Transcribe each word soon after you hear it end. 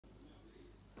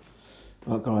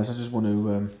Right guys, I just want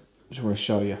to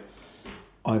show you.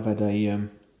 I've had a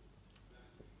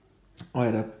I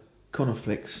had a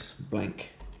Cono-flex blank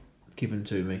given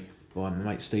to me by my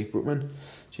mate Steve Brookman.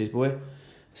 Cheers boy.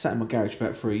 Sat in my garage for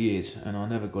about 3 years and I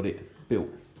never got it built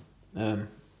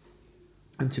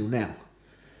until now.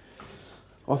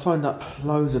 I phoned up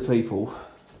loads of people,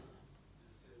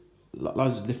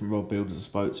 loads of different rod builders I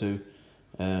spoke to,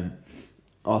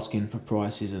 asking for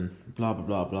prices and blah blah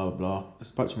blah blah blah. I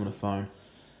spoke to them on the phone.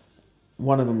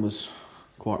 One of them was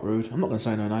quite rude. I'm not going to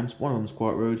say no names. One of them was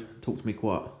quite rude. Talked to me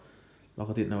quite like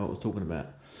I didn't know what I was talking about.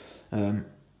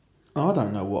 I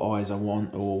don't know what eyes I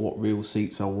want, or what reel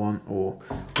seats I want, or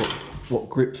what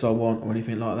grips I want, or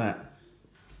anything like that,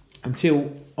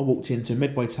 until I walked into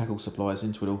Medway Tackle Supplies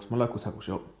in Twiddles, my local tackle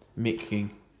shop, Mick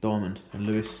King Diamond and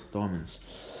Lewis Diamonds.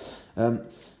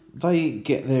 They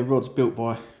get their rods built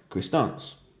by Chris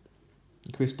Dance.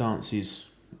 Chris Dance is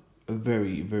a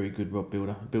very, very good rod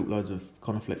builder. Built loads of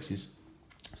Cono-flexes.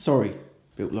 Sorry,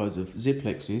 built loads of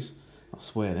Ziplexes. I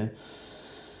swear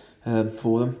then.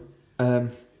 For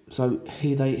them. So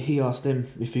he asked them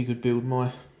if he could build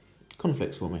my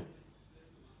Cono-flex for me.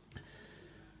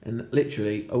 And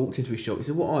literally, I walked into his shop. He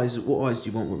said, "What eyes do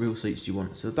you want? What reel seats do you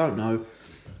want?" So I don't know.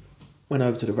 Went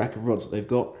over to the rack of rods that they've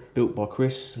got, built by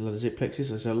Chris, a lot of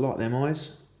Ziplexes. I said, "I like them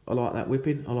eyes. I like that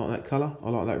whipping. I like that colour. I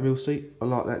like that reel seat. I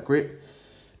like that grip."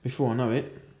 Before I know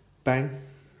it, bang,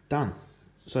 done.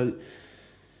 So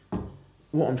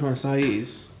what I'm trying to say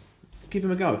is, give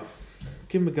them a go.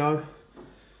 Give them a go.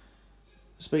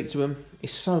 Speak to them.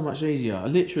 It's so much easier. I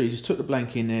literally just took the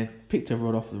blank in there, picked a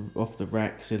rod off the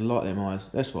rack, said, "I like them eyes.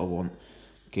 That's what I want."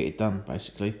 Get it done,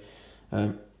 basically.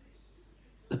 The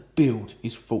build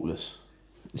is faultless.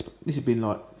 This has been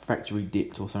like factory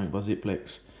dipped or something by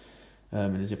Ziplex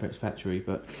in the Ziplex factory,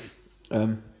 but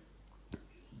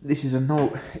this is an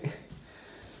old.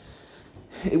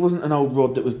 It wasn't an old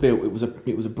rod that was built. It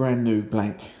was a brand new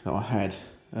blank that I had.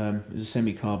 It was a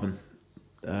semi-carbon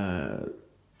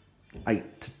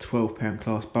 8 to 12 pound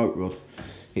class boat rod.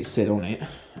 It said on it,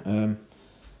 and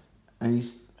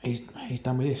he's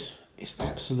done with this. It's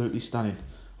absolutely stunning.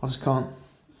 I just can't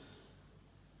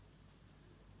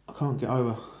get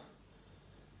over.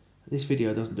 This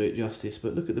video doesn't do it justice,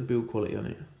 but look at the build quality on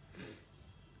it.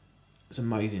 It's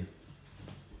amazing.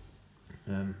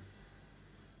 You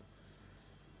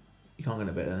can't get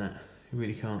no better than that. You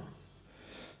really can't.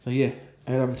 So yeah,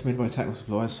 head over to Medway Tackle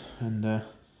Supplies and have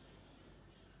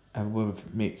a word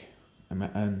with Mick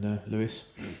and Lewis,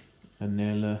 and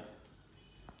they'll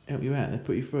help you out. They'll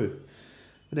put you through.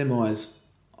 But them eyes,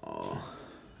 oh,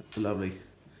 lovely.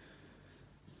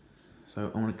 So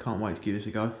can't wait to give this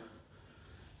a go.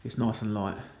 It's nice and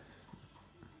light.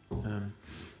 I'm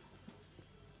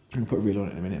gonna put a reel on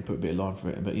it in a minute and put a bit of line for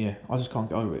it. But yeah, I just can't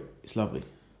get over it. It's lovely.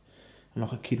 I'm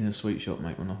like a kid in a sweet shop,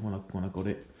 mate. When I got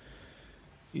it,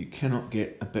 you cannot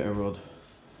get a better rod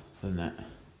than that.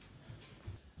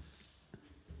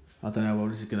 I don't know how well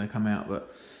this is gonna come out,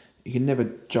 but you can never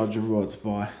judge a rod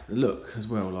by the look as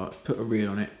well. Like, put a reel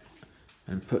on it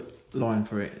and put line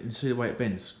for it and see the way it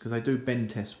bends, because they do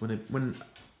bend tests. When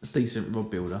a decent rod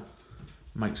builder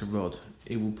makes a rod,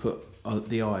 he will put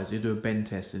the eyes. He'll do a bend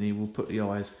test and he will put the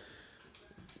eyes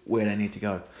where they need to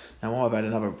go. Now I had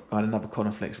another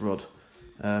Cono-flex rod,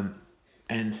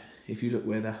 and if you look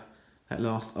where that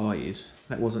last eye is,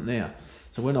 that wasn't there.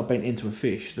 So when I bent into a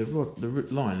fish, the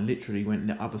line literally went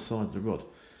the other side of the rod.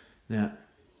 Now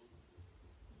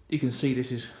you can see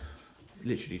this is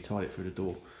literally tied it through the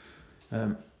door,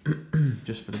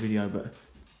 just for the video, but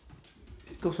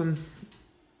it's got some.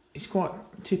 It's quite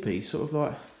tippy, sort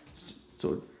of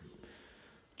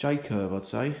J curve, I'd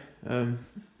say.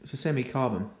 It's a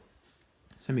semi-carbon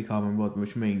rod,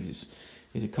 which means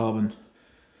it's a carbon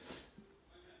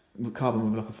with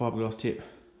like a fiberglass tip.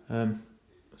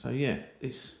 So yeah,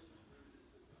 it's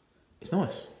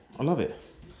nice. I love it.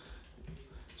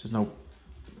 There's no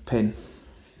pen,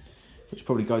 which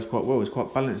probably goes quite well. It's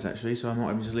quite balanced actually, so I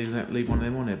might even just leave one of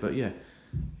them on there. But yeah,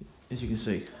 as you can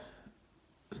see,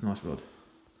 it's a nice rod.